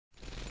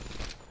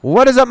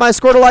What is up, my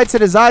Squirtleites?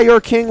 It is I, your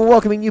king,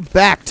 welcoming you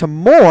back to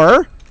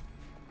more.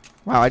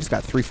 Wow, I just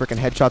got 3 freaking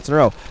headshots in a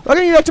row.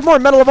 Welcoming you back to more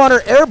Medal of Honor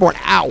Airborne.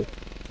 Ow!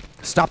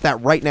 Stop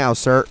that right now,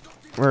 sir.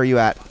 Where are you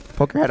at?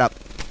 Poke your head up.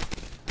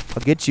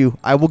 I'll get you.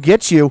 I will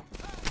get you.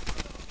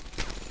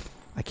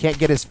 I can't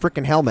get his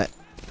freaking helmet.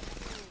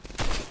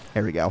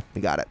 There we go. We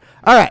got it.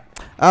 All right.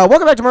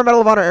 Welcome back to more Medal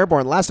of Honor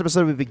Airborne. Last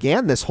episode, we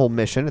began this whole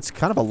mission. It's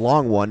kind of a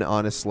long one,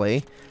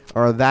 honestly.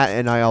 Or that,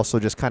 and I also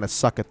just kind of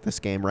suck at this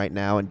game right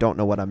now and don't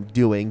know what I'm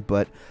doing.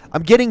 But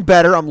I'm getting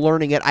better. I'm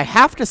learning it. I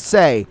have to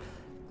say,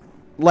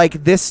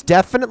 like, this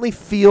definitely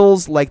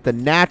feels like the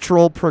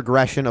natural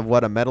progression of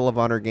what a Medal of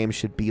Honor game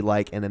should be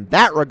like. And in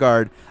that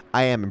regard,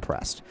 I am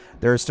impressed.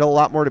 There is still a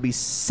lot more to be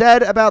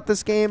said about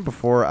this game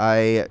before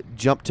I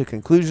jump to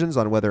conclusions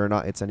on whether or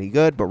not it's any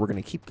good, but we're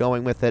going to keep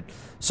going with it.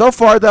 So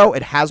far, though,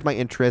 it has my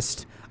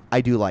interest.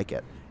 I do like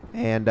it.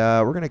 And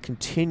we're going to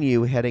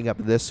continue heading up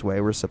this way.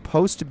 We're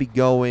supposed to be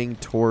going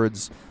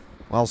towards,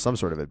 well, some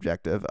sort of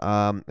objective.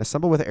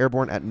 Assemble with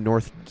Airborne at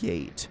North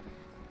Gate.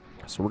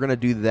 So we're going to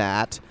do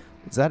that.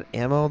 Is that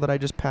ammo that I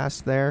just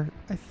passed there?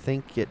 I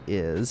think it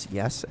is.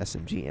 Yes,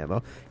 SMG ammo.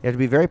 You have to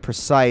be very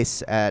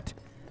precise at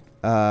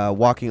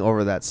walking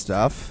over that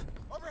stuff.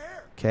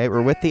 Okay,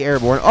 we're with the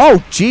Airborne.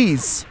 Oh,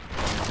 jeez!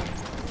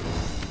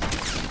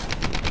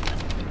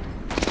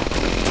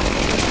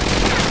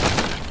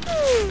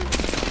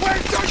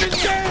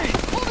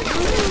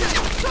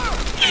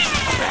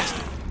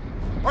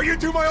 Are you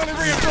two my only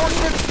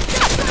reinforcements?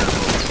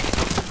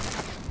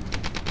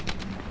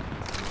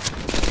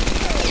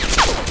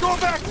 Go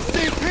back to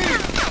CP!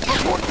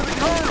 Report to the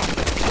colonel!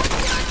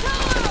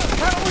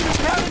 How we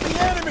encountered the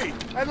enemy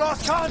and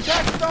lost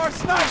contact with our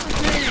sniper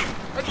team!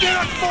 And get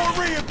us more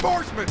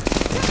reinforcements!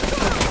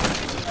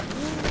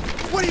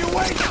 What are you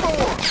waiting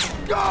for?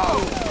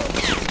 Go!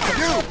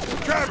 You,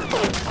 Trevor,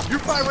 you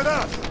fight with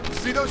us.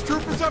 See those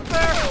troopers up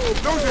there?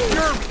 Those are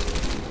Germans.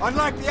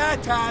 Unlike the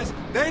ATAS,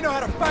 they know how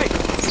to fight.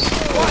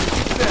 Watch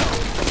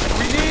yourself.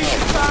 We need to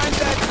find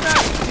that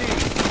sniper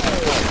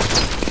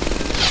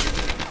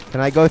team.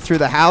 Can I go through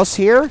the house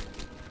here?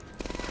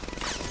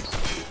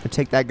 And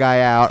take that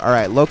guy out. All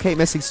right, locate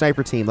missing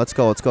sniper team. Let's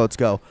go, let's go, let's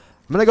go.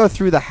 I'm going to go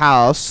through the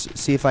house,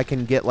 see if I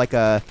can get like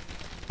a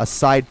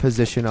side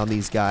position on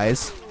these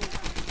guys.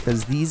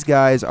 Because these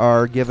guys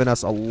are giving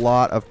us a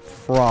lot of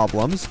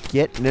problems.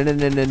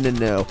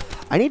 No.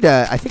 I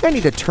think I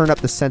need to turn up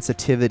the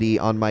sensitivity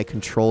on my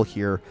control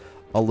here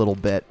a little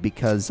bit.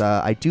 Because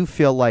I do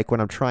feel like when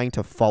I'm trying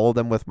to follow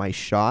them with my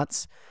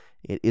shots,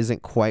 it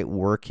isn't quite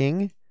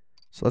working.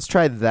 So let's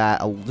try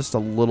that just a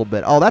little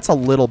bit. Oh, that's a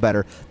little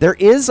better. There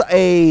is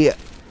a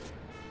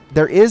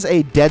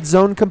dead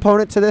zone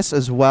component to this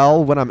as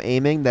well when I'm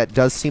aiming. That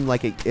does seem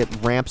like it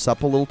ramps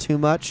up a little too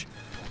much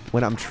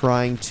when I'm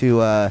trying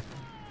to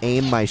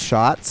aim my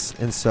shots.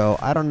 And so,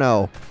 I don't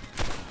know.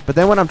 But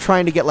then when I'm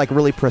trying to get like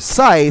really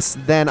precise,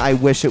 then I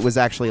wish it was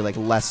actually like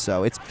less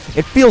so. It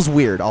feels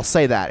weird, I'll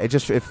say that.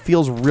 It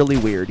feels really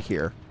weird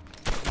here.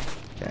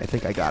 Okay, I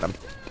think I got him.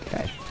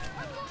 Okay.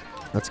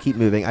 Let's keep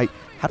moving.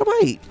 How do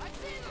I...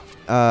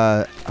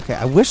 okay,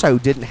 I wish I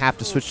didn't have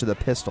to switch to the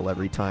pistol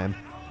every time.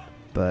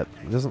 But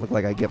it doesn't look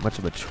like I get much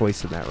of a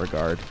choice in that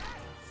regard.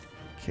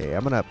 Okay,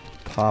 I'm going to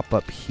pop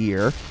up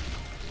here.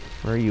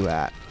 Where are you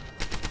at?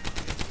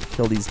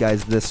 Kill these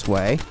guys this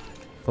way.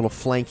 Little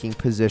flanking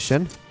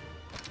position.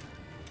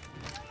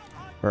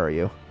 Where are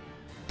you?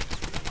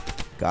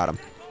 Got him.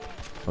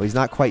 Oh, he's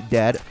not quite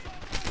dead.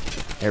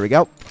 There we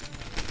go.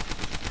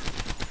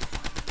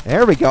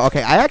 There we go.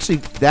 Okay,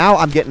 now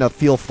I'm getting a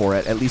feel for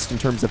it, at least in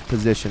terms of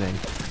positioning.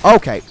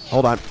 Okay,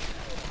 hold on.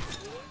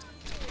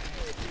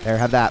 There,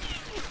 have that.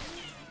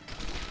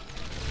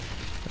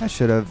 I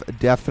should have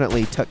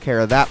definitely took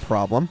care of that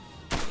problem.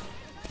 I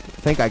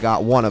think I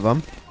got one of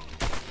them.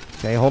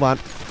 Okay, hold on.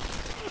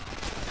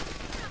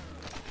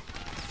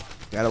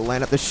 Gotta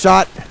line up the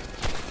shot.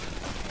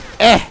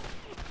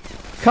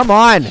 Come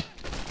on!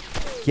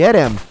 Get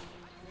him!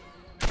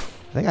 I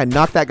think I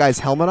knocked that guy's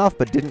helmet off,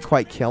 but didn't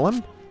quite kill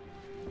him.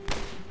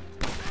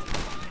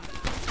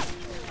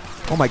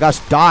 Oh my gosh,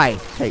 die!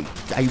 Hey,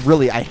 I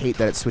hate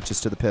that it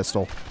switches to the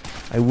pistol.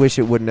 I wish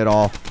it wouldn't at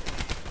all.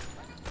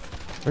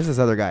 Where's this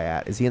other guy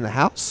at? Is he in the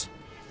house?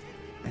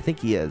 I think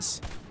he is.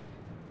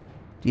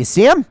 Do you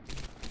see him?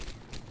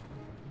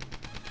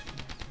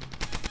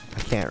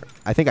 I can't.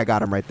 I think I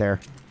got him right there.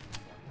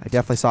 I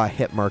definitely saw a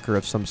hit marker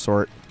of some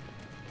sort.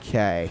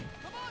 Okay.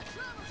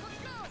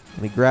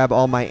 Let me grab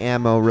all my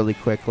ammo really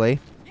quickly.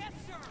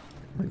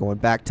 We're going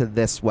back to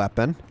this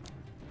weapon.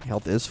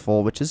 Health is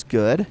full, which is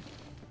good.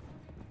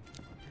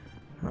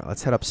 All right,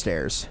 let's head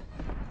upstairs.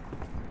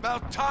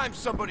 About time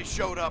somebody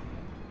showed up.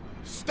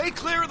 Stay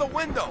clear of the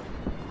window.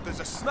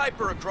 There's a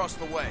sniper across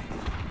the way.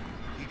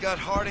 He got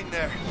Harding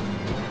there.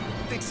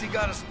 Thinks he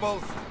got us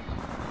both.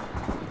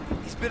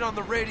 He's been on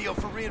the radio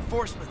for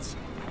reinforcements.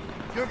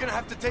 You're gonna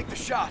have to take the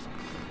shot.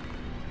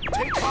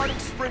 Take Harding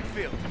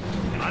Springfield.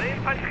 Damn!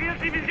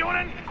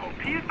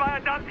 He's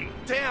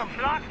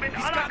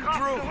gotten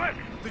through.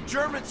 The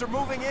Germans are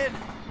moving in.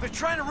 They're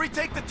trying to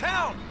retake the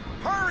town.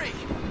 Hurry!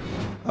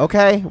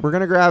 Okay, we're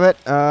gonna grab it.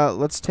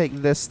 Let's take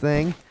this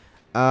thing.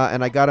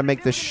 And I gotta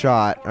make this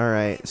shot.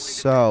 Alright,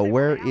 so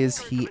where is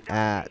he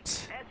at?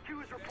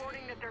 S2 is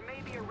reporting that there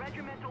may be a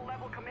regimental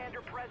level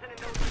commander present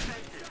in those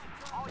defenses.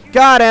 All units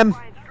Got him!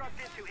 are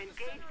instructed to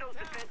engage those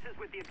defenses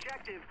with the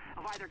objective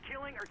of either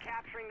killing or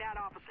capturing that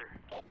officer.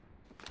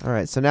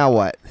 Alright, so now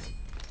what?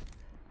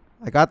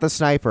 I got the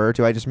sniper.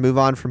 Do I just move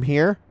on from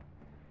here?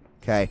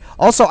 Okay.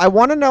 Also, I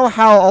want to know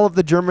how all of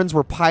the Germans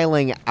were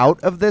piling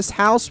out of this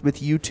house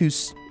with you two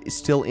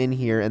still in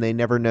here, and they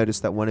never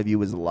noticed that one of you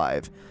was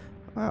alive.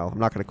 Well, I'm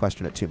not going to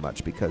question it too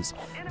much because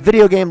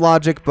video game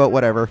logic, but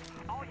whatever.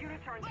 All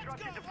units are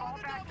instructed to fall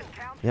back to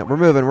town. Yeah, we're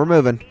moving, we're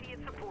moving.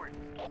 Immediate support.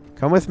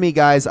 Come with me,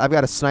 guys. I've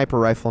got a sniper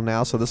rifle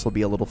now, so this will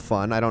be a little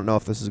fun. I don't know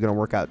if this is going to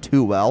work out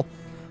too well.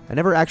 I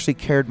never actually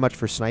cared much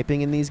for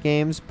sniping in these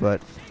games,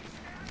 but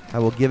I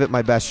will give it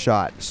my best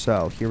shot.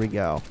 So, here we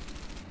go.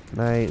 Can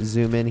I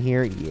zoom in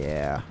here?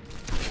 Yeah.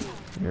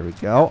 There we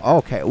go.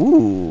 Okay.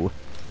 Ooh.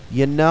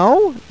 You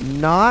know,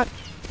 not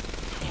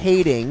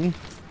hating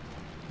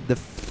the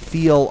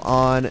feel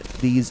on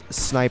these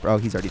sniper. Oh,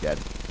 he's already dead.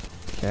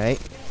 Okay.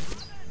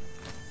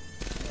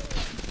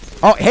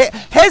 Oh,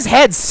 his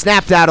head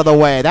snapped out of the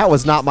way. That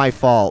was not my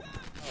fault.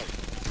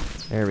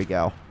 There we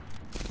go.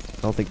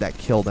 I don't think that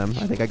killed him.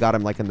 I think I got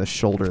him like in the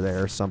shoulder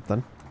there or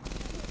something.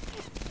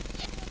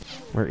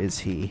 Where is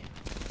he?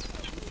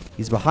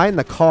 He's behind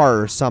the car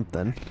or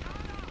something.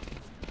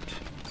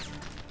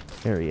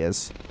 There he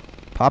is.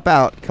 Pop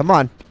out. Come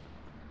on.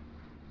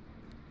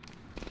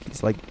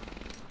 He's like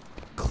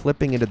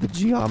clipping into the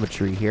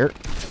geometry here.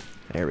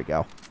 There we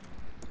go.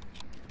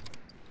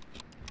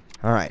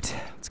 Alright.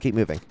 Let's keep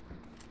moving.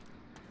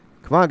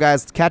 Come on,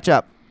 guys. Let's catch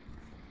up.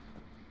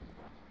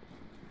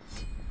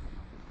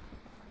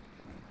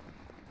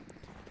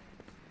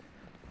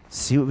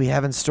 See what we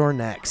have in store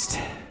next.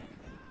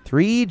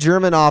 3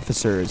 German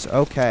officers.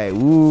 Okay,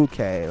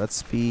 okay.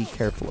 Let's be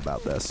careful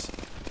about this.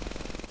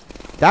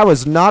 That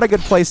was not a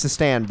good place to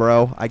stand,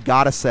 bro. I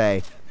gotta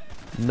say.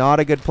 Not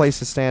a good place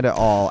to stand at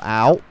all.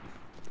 Ow.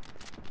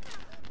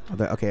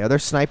 Okay, are there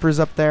snipers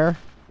up there?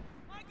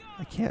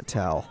 I can't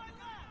tell.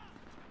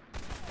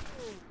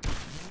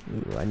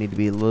 Ooh, I need to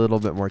be a little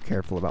bit more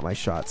careful about my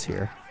shots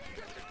here.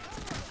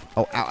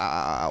 Oh, ow,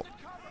 ow, ow,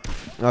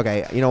 ow.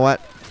 Okay, you know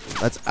what?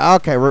 Let's.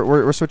 Okay,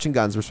 we're switching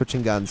guns. We're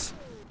switching guns.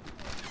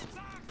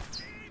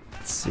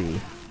 Let's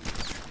see.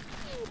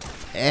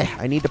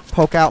 I need to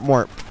poke out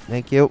more.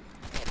 Thank you.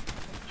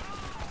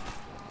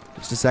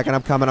 Just a second.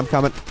 I'm coming. I'm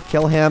coming.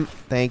 Kill him.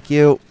 Thank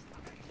you.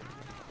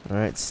 All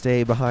right,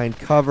 stay behind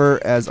cover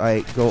as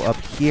I go up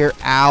here.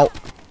 Ow. All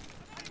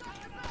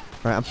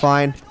right, I'm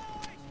fine.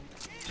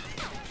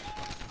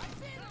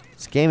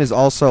 This game is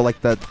also like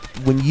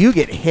when you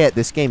get hit,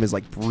 this game is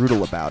like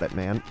brutal about it,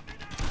 man.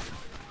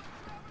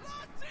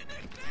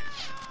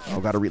 Oh,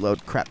 gotta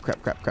reload. Crap,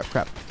 crap, crap, crap,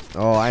 crap.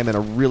 Oh, I'm in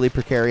a really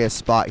precarious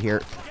spot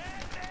here.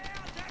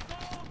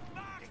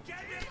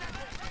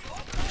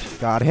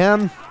 Got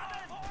him.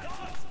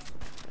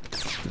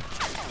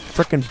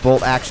 Frickin'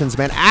 bolt actions,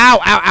 man. Ow,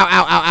 ow, ow,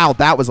 ow, ow, ow.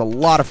 That was a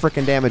lot of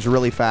frickin' damage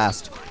really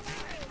fast.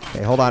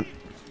 Okay, hold on.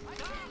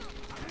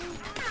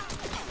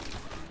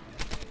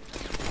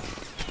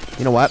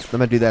 You know what? I'm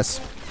gonna do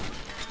this.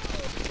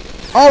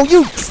 Oh,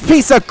 you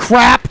piece of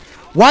crap!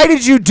 Why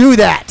did you do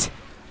that?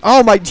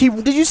 Oh my!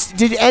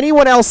 Did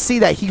anyone else see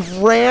that? He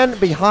ran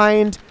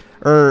behind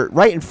or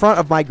right in front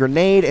of my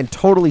grenade and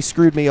totally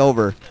screwed me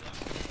over.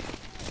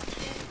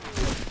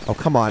 Oh,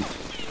 come on!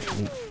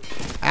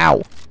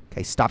 Ow!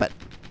 Okay, stop it.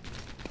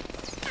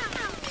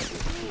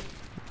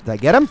 Did I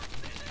get him?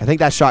 I think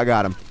that shot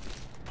got him.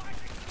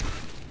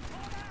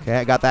 Okay,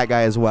 I got that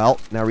guy as well.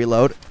 Now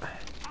reload.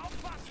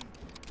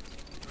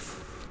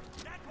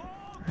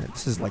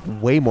 This is like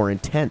way more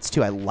intense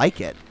too. I like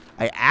it.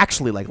 I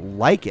actually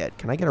like it.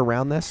 Can I get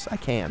around this? I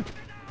can.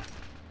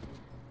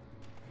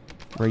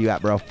 Where are you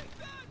at, bro?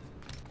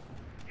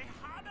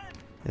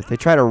 If they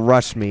try to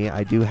rush me,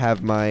 I do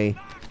have my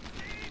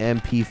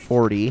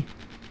MP40.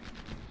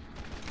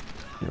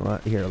 You know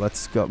what? Here,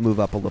 let's go move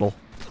up a little.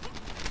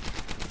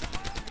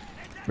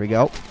 Here we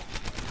go.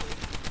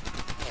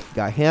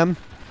 Got him.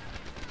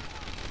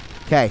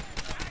 Okay.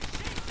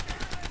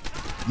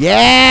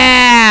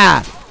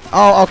 Yeah!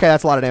 Oh, okay,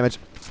 that's a lot of damage.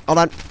 Hold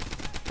on.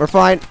 We're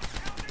fine.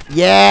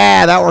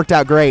 Yeah, that worked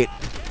out great.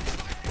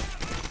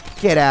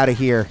 Get out of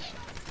here.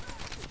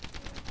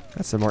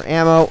 Got some more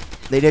ammo.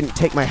 They didn't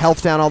take my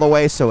health down all the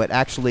way, so it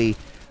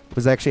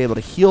was actually able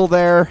to heal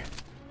there.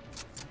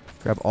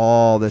 Grab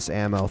all this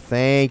ammo.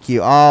 Thank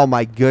you. Oh,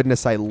 my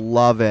goodness, I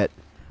love it.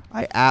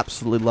 I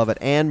absolutely love it.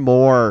 And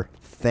more.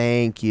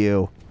 Thank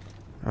you.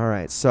 All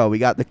right, so we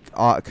got the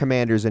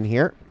commanders in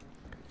here.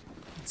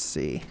 Let's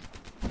see.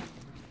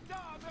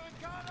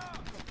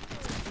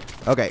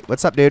 Okay,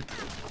 what's up, dude?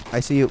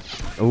 I see you.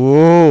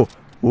 Ooh.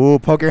 Ooh,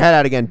 poke your head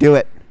out again. Do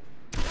it.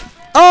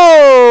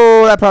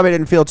 Oh, that probably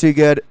didn't feel too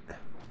good. All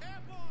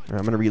right,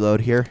 I'm going to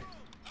reload here.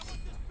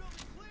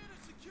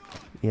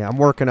 Yeah, I'm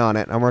working on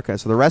it. I'm working on it.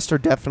 So the rest are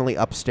definitely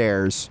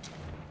upstairs.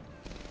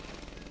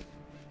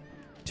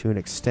 To an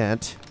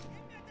extent.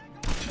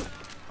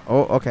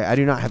 Oh, okay. I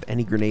do not have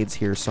any grenades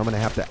here, so I'm going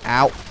to have to...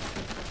 Ow.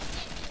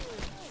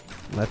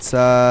 Let's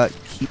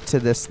keep to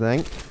this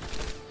thing.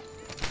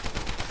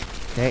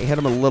 Okay, hit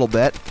him a little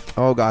bit.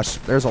 Oh, gosh.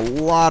 There's a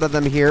lot of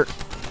them here.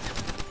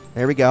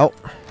 There we go.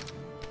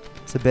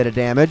 It's a bit of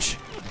damage.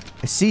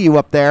 I see you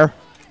up there.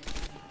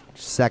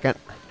 Just a second.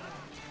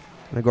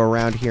 I'm going to go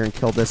around here and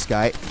kill this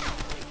guy.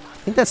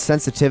 I think that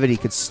sensitivity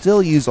could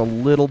still use a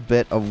little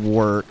bit of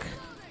work.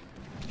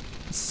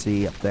 Let's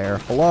see up there.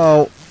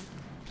 Hello.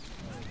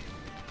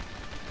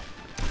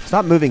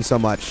 Stop moving so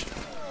much.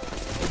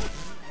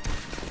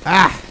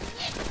 Ah!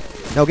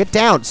 No, get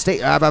down.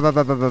 Stay. Oh,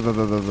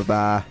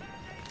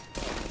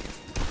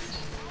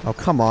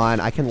 come on.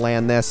 I can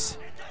land this.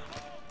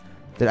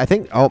 I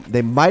think... Oh,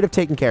 they might have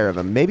taken care of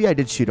him. Maybe I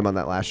did shoot him on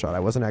that last shot. I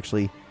wasn't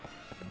actually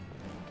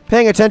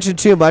paying attention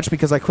too much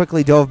because I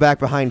quickly dove back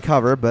behind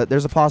cover, but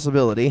there's a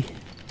possibility.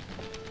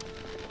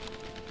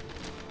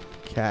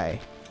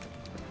 Okay.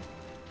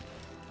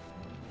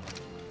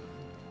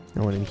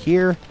 No one in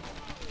here.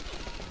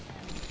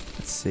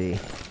 Let's see.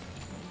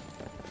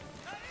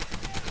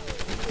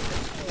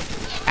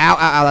 Ow, ow,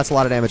 ow, that's a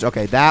lot of damage.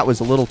 Okay, that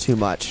was a little too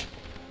much.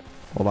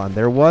 Hold on.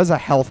 There was a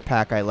health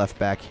pack I left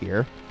back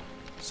here.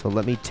 So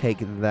let me take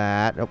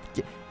that. Oh,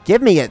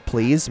 give me it,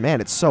 please.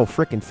 Man, it's so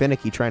freaking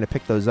finicky trying to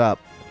pick those up.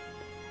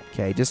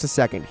 Okay, just a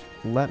second.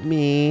 Let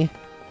me...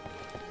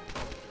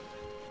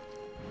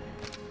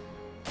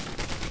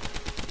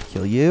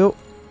 kill you.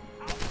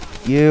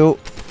 You.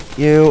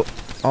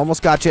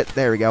 Almost got you.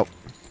 There we go.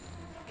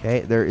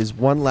 Okay, there is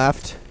one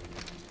left.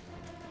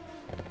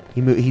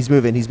 He's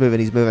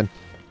moving.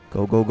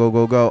 Go.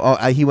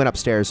 Oh, he went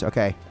upstairs.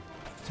 Okay.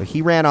 So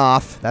he ran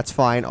off. That's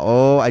fine.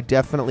 Oh, I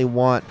definitely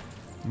want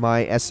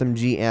my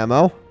SMG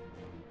ammo.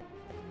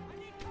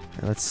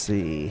 Let's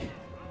see.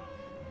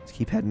 Let's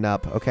keep heading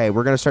up. Okay,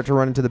 we're going to start to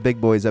run into the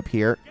big boys up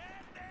here.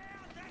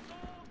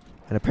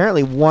 And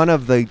apparently one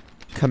of the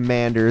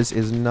commanders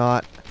is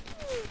not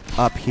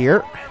up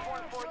here.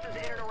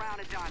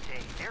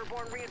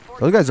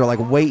 Those guys are like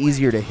way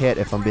easier to hit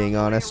if I'm being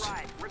honest.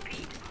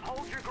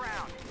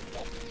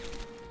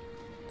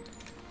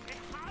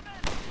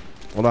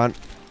 Hold on.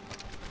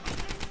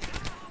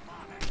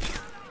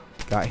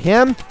 Got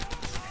him.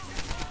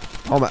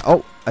 Oh my!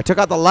 Oh, I took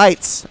out the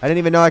lights. I didn't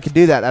even know I could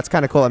do that. That's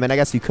kind of cool. I mean, I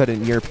guess you could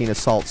in European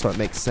Assault, so it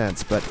makes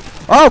sense. But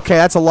okay,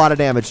 that's a lot of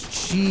damage.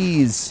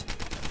 Jeez.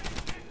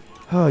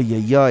 Oh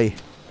yeah.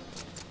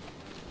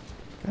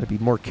 Gotta be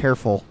more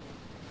careful.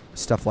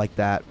 Stuff like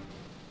that.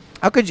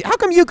 How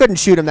come you couldn't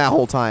shoot him that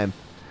whole time?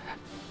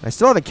 I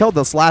still haven't killed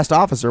this last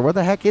officer. Where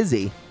the heck is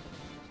he?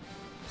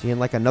 Is he in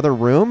like another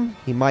room?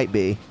 He might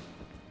be.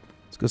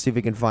 Let's go see if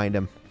we can find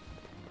him.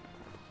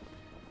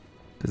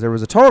 Because there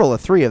was a total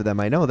of 3 of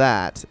them. I know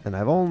that. And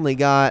I've only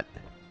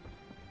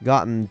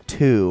gotten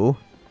 2.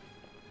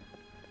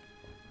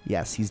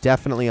 Yes, he's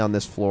definitely on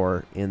this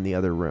floor in the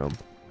other room.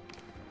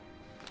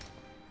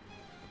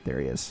 There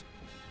he is.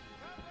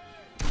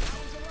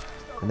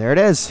 And there it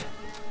is.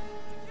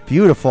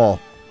 Beautiful.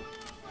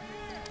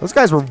 Those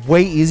guys were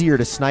way easier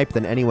to snipe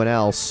than anyone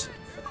else.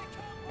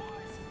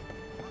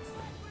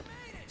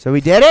 So we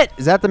did it?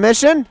 Is that the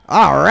mission?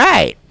 All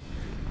right.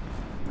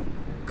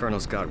 Colonel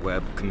Scott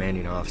Webb,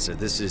 commanding officer.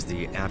 This is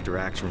the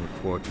after-action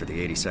report for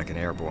the 82nd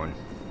Airborne,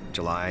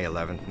 July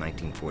 11th,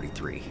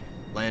 1943.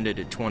 Landed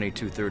at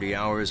 22:30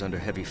 hours under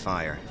heavy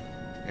fire.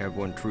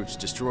 Airborne troops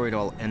destroyed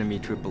all enemy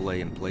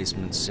AAA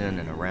emplacements in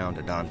and around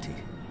Adante.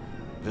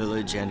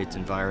 Village and its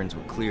environs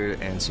were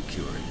cleared and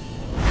secured.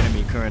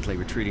 Enemy currently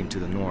retreating to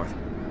the north.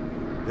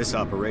 This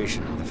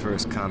operation, the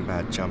first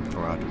combat jump for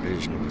our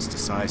division, was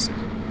decisive,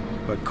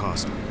 but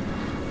costly.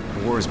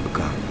 The war has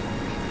begun.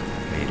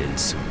 May it end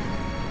soon.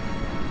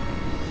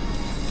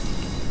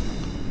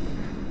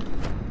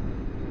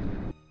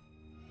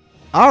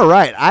 All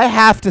right, I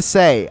have to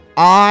say,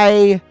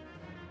 I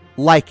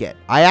like it.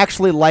 I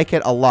actually like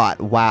it a lot.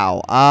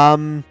 Wow.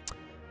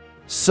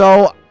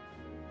 So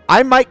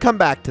I might come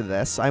back to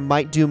this. I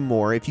might do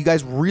more. If you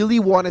guys really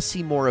want to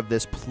see more of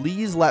this,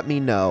 please let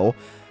me know.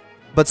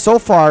 But so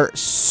far,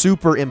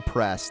 super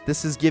impressed.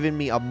 This has given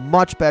me a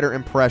much better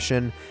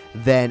impression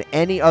than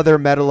any other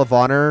Medal of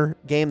Honor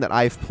game that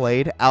I've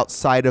played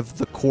outside of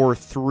the core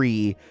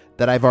 3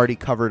 that I've already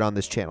covered on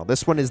this channel.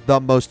 This one is the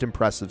most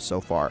impressive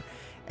so far.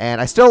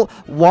 And I still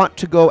want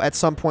to go at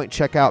some point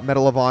check out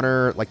Medal of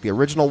Honor, like the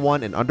original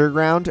one in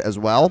Underground as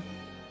well.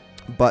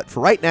 But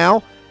for right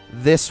now,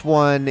 this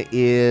one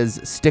is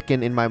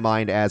sticking in my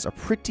mind as a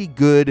pretty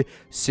good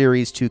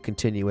series to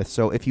continue with.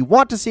 So if you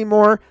want to see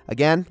more,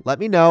 again, let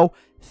me know.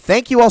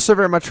 Thank you all so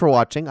very much for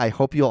watching. I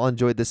hope you all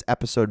enjoyed this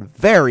episode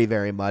very,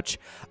 very much.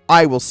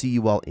 I will see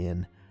you all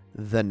in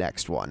the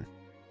next one.